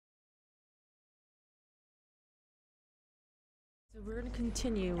So we're gonna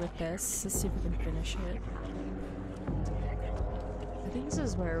continue with this. Let's see if we can finish it. I think this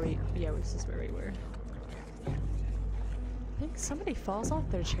is where this is where we were. I think somebody falls off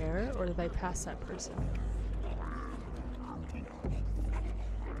their chair, or did I pass that person?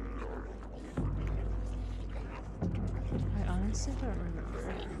 I honestly don't remember.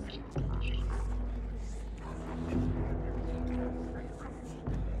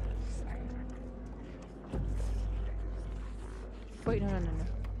 Wait, no.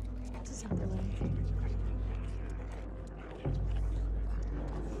 This is not the way.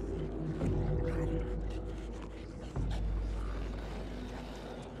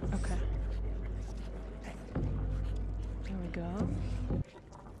 Okay. There we go.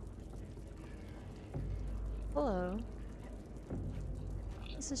 Hello.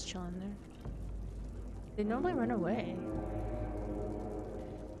 This is chilling there. They normally run away.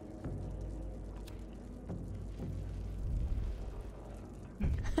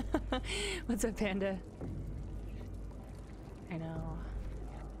 What's up, Panda? I know.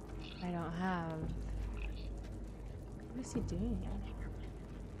 I don't have. What is he doing?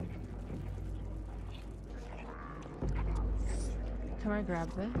 Can I grab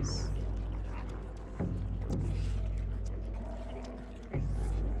this?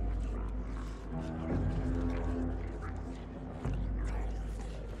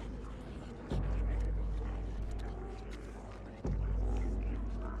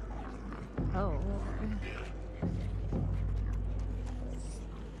 Oh.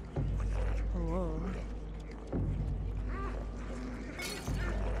 Whoa.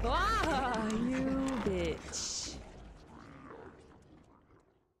 Ah, you bitch.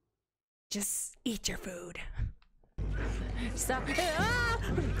 Just eat your food. Stop. Ah!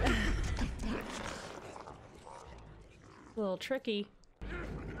 A little tricky.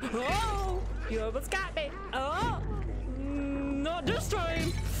 Oh! You almost got me. Oh! Not this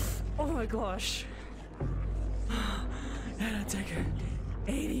time. Oh my gosh. That'll take her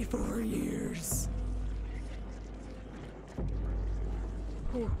 84 years.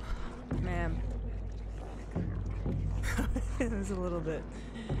 Ooh, man. It was a little bit.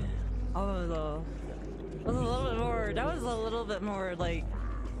 That was a little bit more like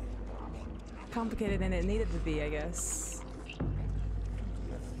complicated than it needed to be, I guess.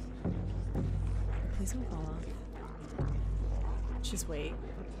 Please don't fall off. Just wait.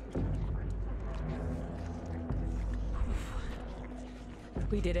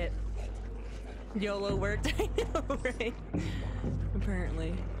 We did it. YOLO worked. I know, right?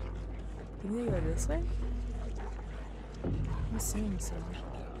 Apparently. Can we go this way? I'm assuming so.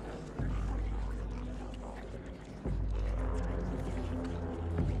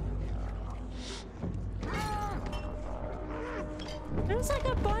 There's like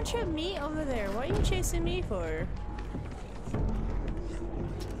a bunch of meat over there. What are you chasing me for?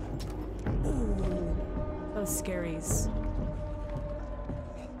 Ooh, those scaries.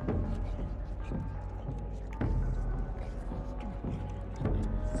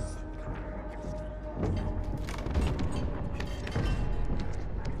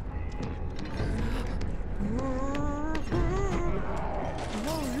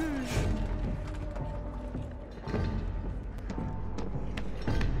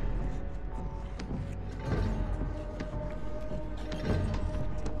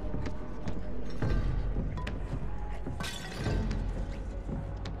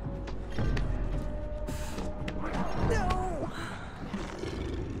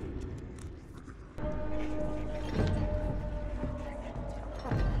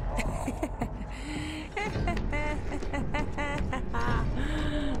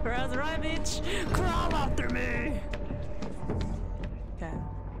 That's right, bitch! Crawl after me! Okay.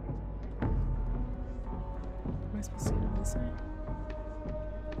 Am I supposed to go this way?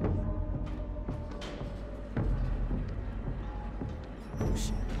 Oh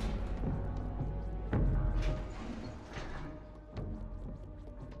shit.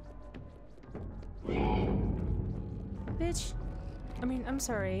 Bitch! I mean, I'm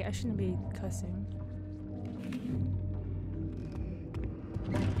sorry, I shouldn't be cussing.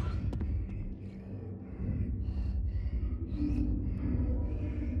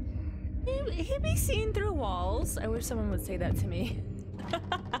 He'd be seen through walls. I wish someone would say that to me.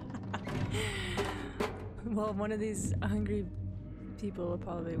 Well, one of these hungry people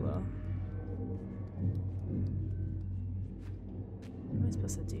probably will. What am I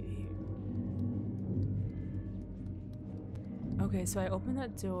supposed to do here? Okay, so I open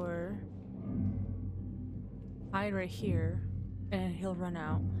that door. Hide right here, and he'll run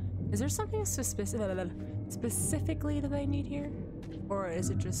out. Is there something specifically that I need here? Or is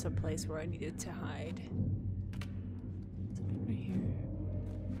it just a place where I needed to hide? Something right here.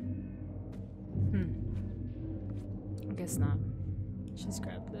 guess not. Just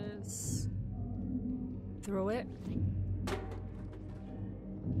grab this. Throw it.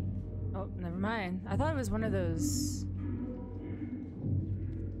 Oh, never mind. I thought it was one of those.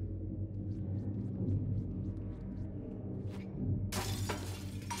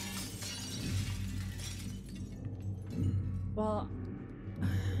 Well,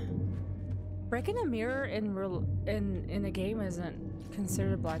 breaking a mirror in a game isn't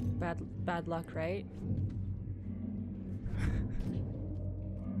considered bad luck, right?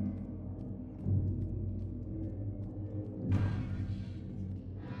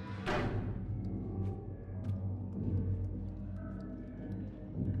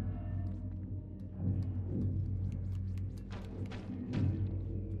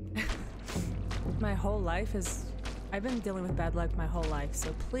 My whole life is... I've been dealing with bad luck my whole life,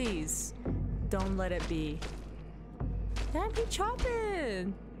 so please don't let it be. Can't be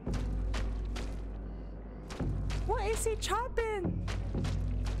chopping! What is he chopping?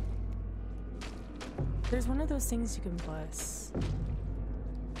 There's one of those things you can bless.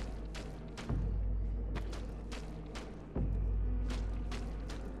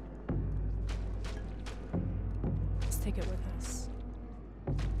 Let's take it with us.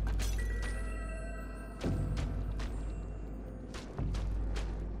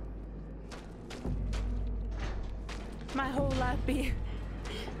 My whole life be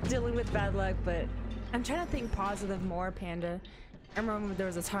dealing with bad luck, but I'm trying to think positive more, Panda. I remember there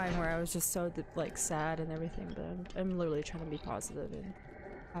was a time where I was just so like sad and everything, but I'm literally trying to be positive and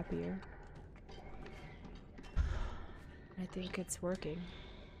happier. I think it's working.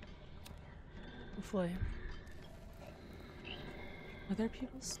 Hopefully. Are there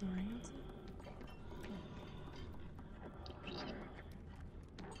people snoring?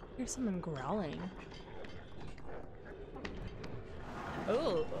 Here's someone growling.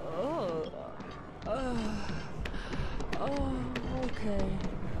 Oh, okay.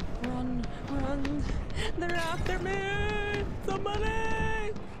 Run, run. They're after me!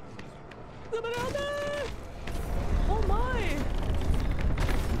 Somebody! Somebody out there! Oh my!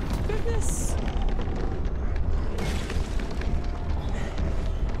 Goodness!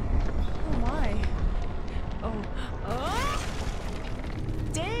 Oh my. Oh. Oh!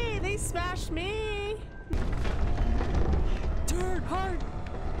 Dang, they smashed me! Turn hard!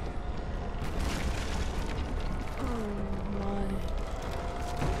 Oh my.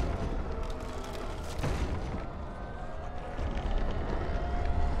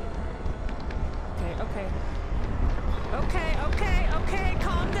 Okay,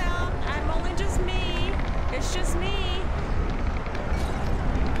 calm down. I'm only just me. It's just me.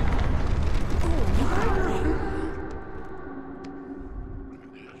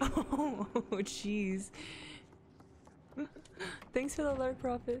 Oh, jeez. Thanks for the alert,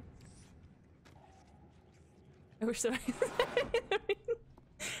 Prophet. I wish somebody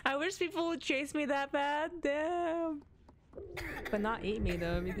I wish people would chase me that bad. Damn. But not eat me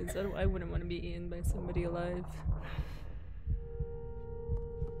though, because I wouldn't want to be eaten by somebody alive.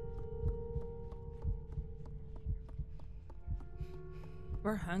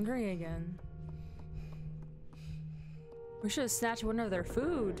 We're hungry again. We should have snatched one of their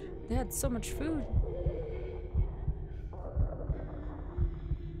food. They had so much food.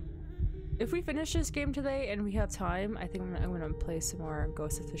 If we finish this game today and we have time, I think I'm gonna play some more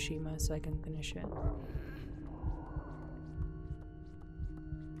Ghost of Tsushima so I can finish it.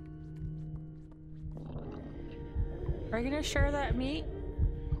 Are you gonna share that meat?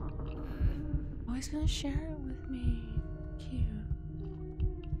 Oh, he's gonna share it with me. Cute.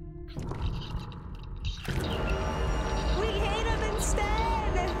 We hate him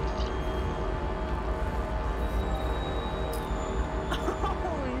instead!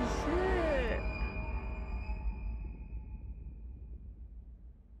 Holy shit!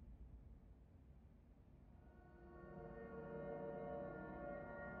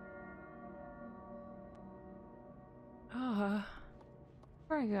 Oh,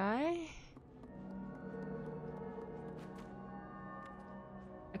 poor guy.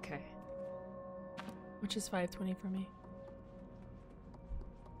 Okay. Which is 520 for me.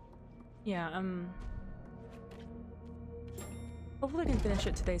 Yeah, hopefully I can finish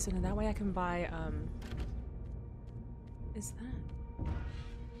it today soon, and that way I can buy, is that?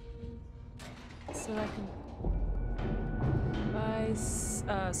 So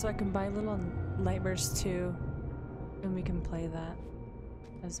I can buy Little Nightmares 2, and we can play that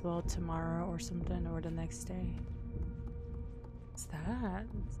as well tomorrow or something, or the next day. What's that?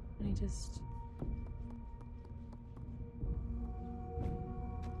 Let me just...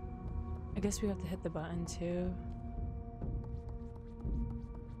 I guess we have to hit the button too.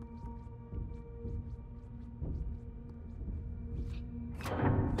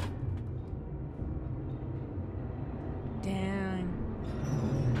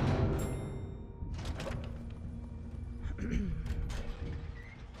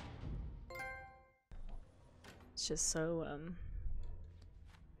 It's just so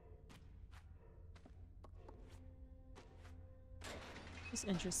it's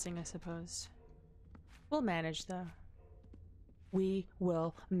interesting, I suppose. We'll manage though. We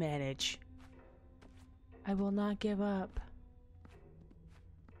will manage. I will not give up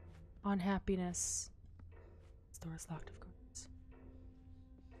on happiness. This door is locked, of course.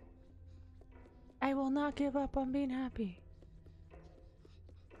 I will not give up on being happy.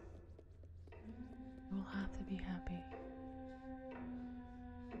 I will have to be happy.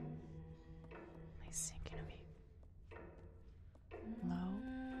 Nice thinking of me. Hello?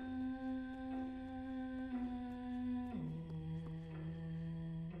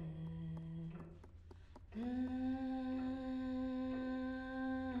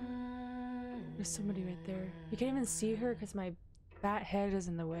 There's somebody right there. You can't even see her because my bat head is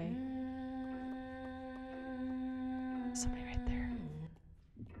in the way. There's somebody right there.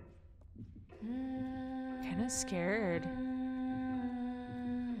 Kinda scared.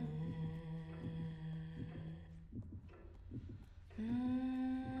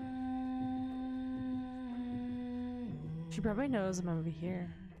 She probably knows I'm over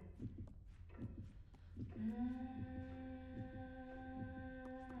here.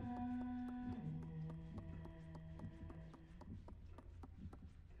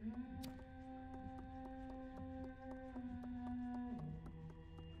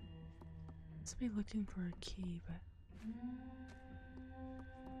 Must be looking for a key, but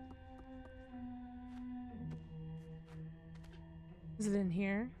is it in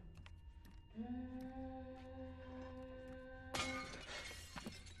here?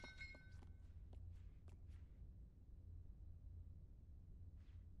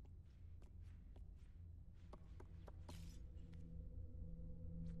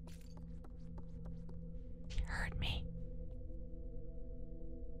 She heard me.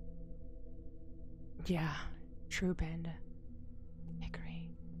 Yeah, true, Panda. I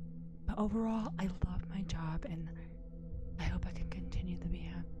agree. But overall, I love my job and I hope I can continue to be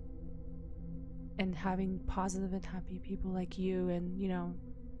happy. And having positive and happy people like you and, you know,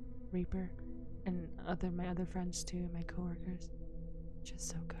 Reaper and my other friends too, my coworkers. Just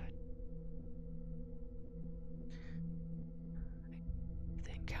so good.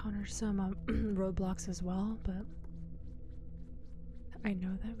 I encounter some roadblocks as well, but I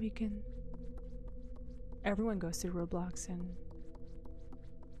know that we can. Everyone goes through roadblocks in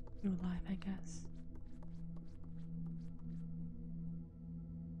your life, I guess.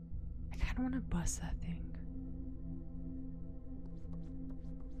 I kind of want to bust that thing.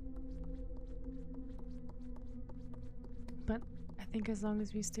 But I think as long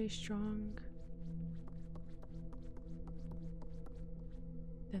as we stay strong,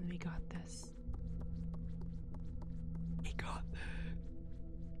 then we got this. We got this.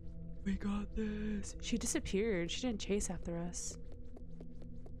 We got this. She disappeared. She didn't chase after us.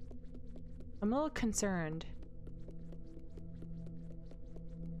 I'm a little concerned.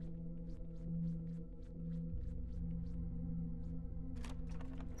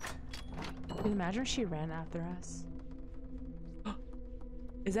 Can you imagine if she ran after us?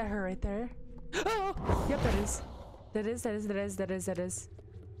 Is that her right there? Oh! Yep, that is. That is.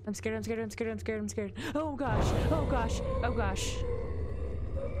 I'm scared. Oh gosh. Oh gosh.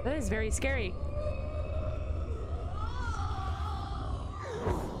 That is very scary.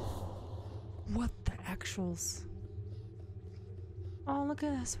 What the actuals? Oh, look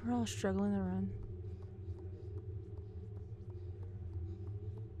at us. We're all struggling to run.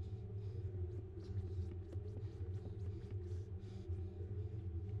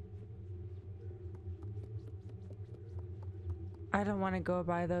 I don't want to go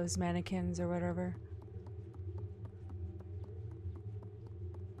by those mannequins or whatever.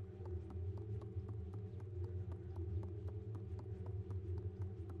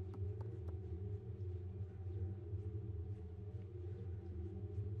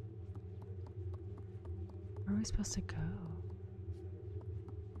 Where are we supposed to go?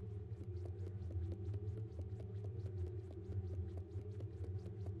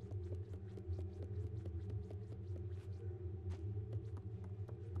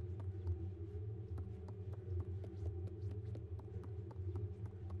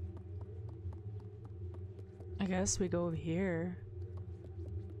 I guess we go over here.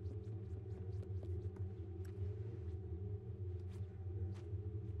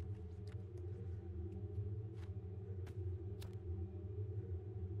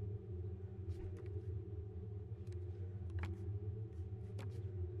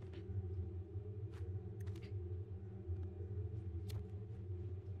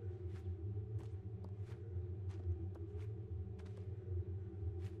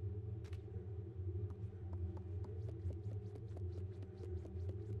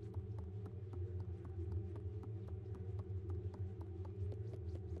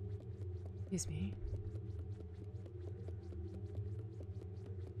 Excuse me.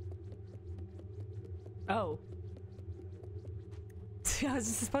 Oh. I was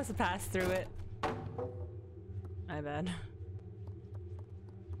just supposed to pass through it. My bad.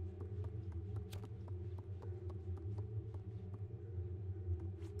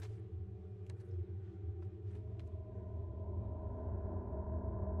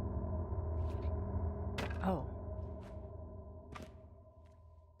 Oh.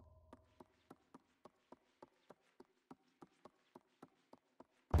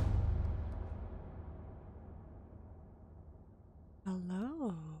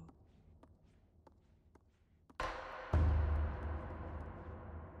 Hello.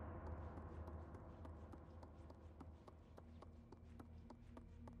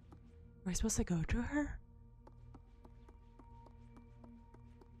 Am I supposed to go to her?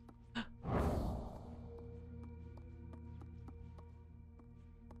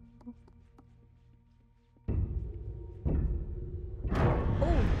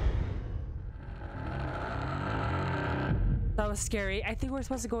 That was scary. I think we're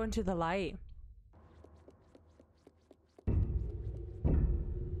supposed to go into the light.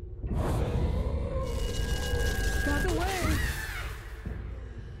 Got away.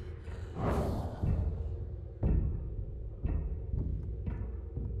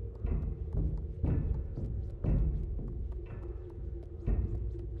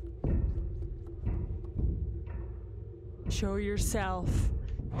 Show yourself.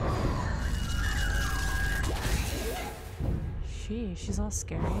 She's all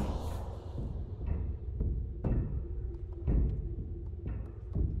scary. Oh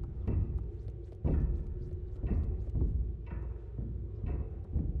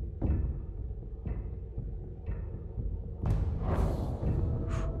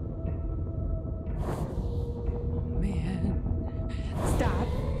man. Stop.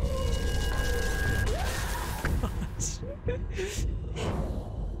 Gosh.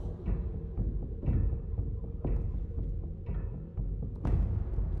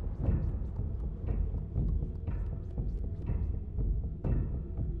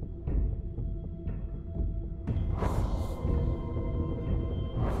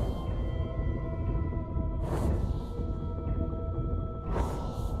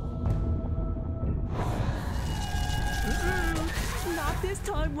 Not this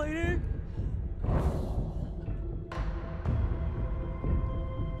time later.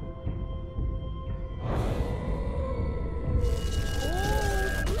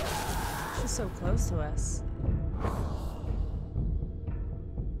 She's so close to us.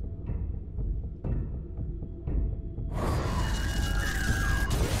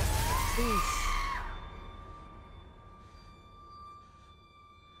 Oof.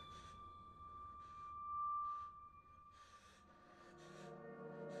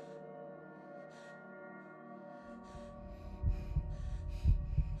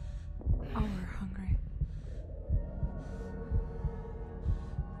 Oh, we're hungry.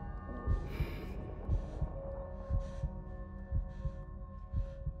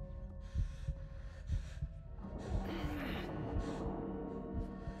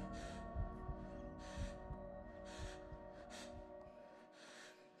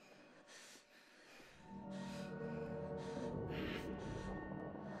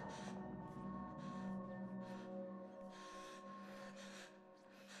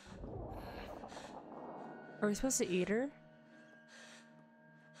 Are we supposed to eat her?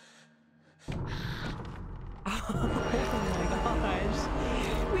 Oh my gosh.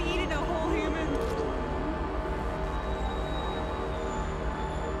 We eating a whole human.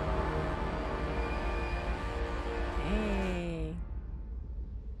 Hey.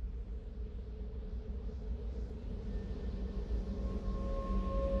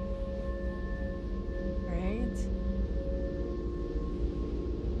 Right?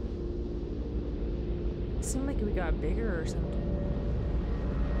 It seemed like we got bigger or something.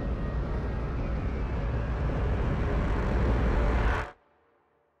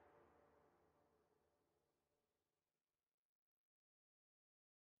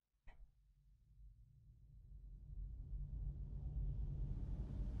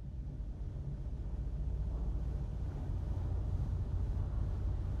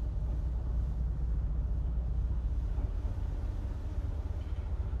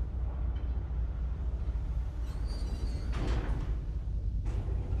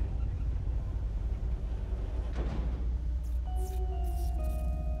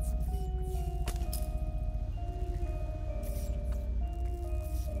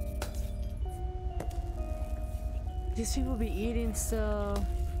 These people be eating still.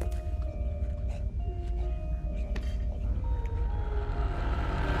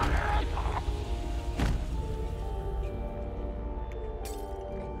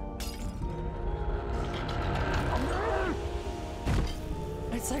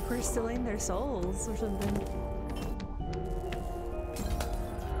 stealing their souls or something.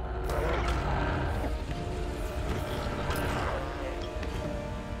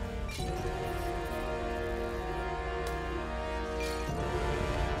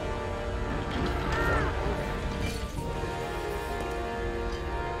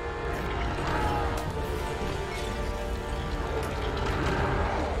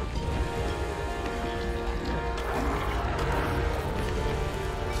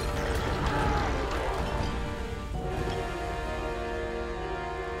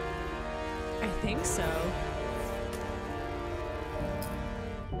 I think so.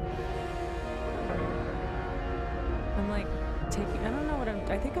 I'm like taking, I don't know what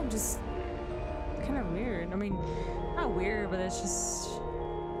I think I'm just kind of weird. I mean, not weird, but it's just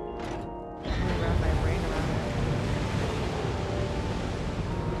I can't wrap my brain around it.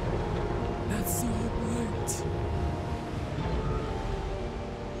 That's so bright.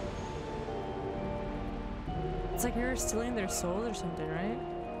 It's like you're stealing their soul or something, right?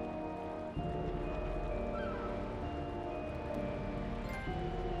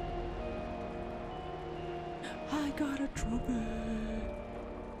 I got a trophy.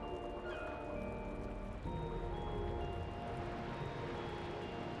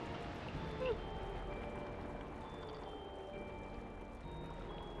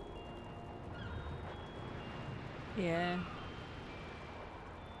 Yeah.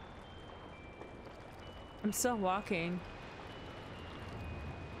 I'm still walking.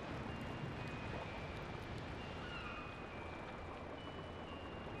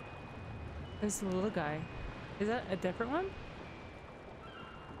 There's the little guy. Is that a different one?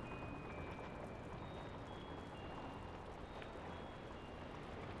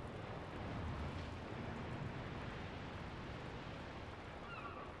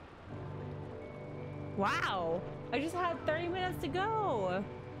 Wow! I just had 30 minutes to go!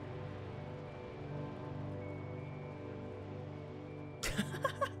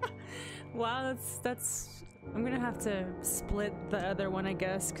 Wow, that's I'm gonna have to split the other one, I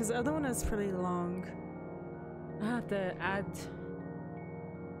guess, because the other one is pretty long. I have to add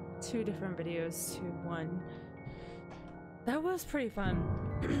 2 different videos to one. That was pretty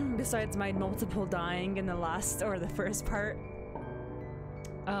fun. Besides my multiple dying in the last or the first part.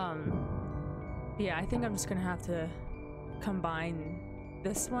 Yeah, I think I'm just gonna have to combine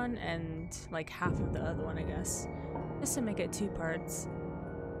this one and like half of the other one, I guess, just to make it 2 parts.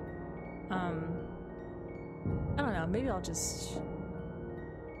 I don't know, maybe I'll just,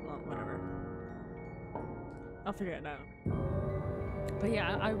 well, whatever. I'll figure it out. But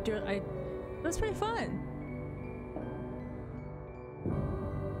yeah, it was pretty fun.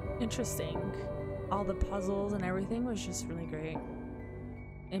 Interesting. All the puzzles and everything was just really great,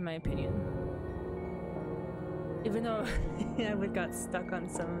 in my opinion. Even though I got stuck on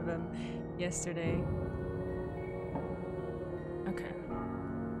some of them yesterday. Okay.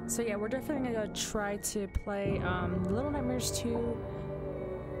 So yeah, we're definitely gonna try to play Little Nightmares 2.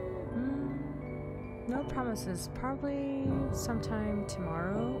 No promises. Probably sometime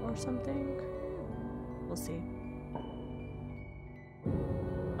tomorrow or something. We'll see.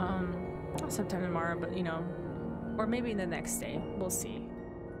 Not sometime tomorrow, but you know, or maybe the next day. We'll see.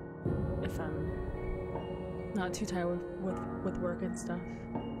 If I'm not too tired with work and stuff.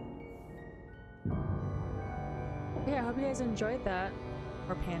 Yeah, I hope you guys enjoyed that.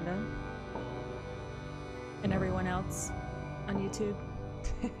 Or Panda. And everyone else on YouTube.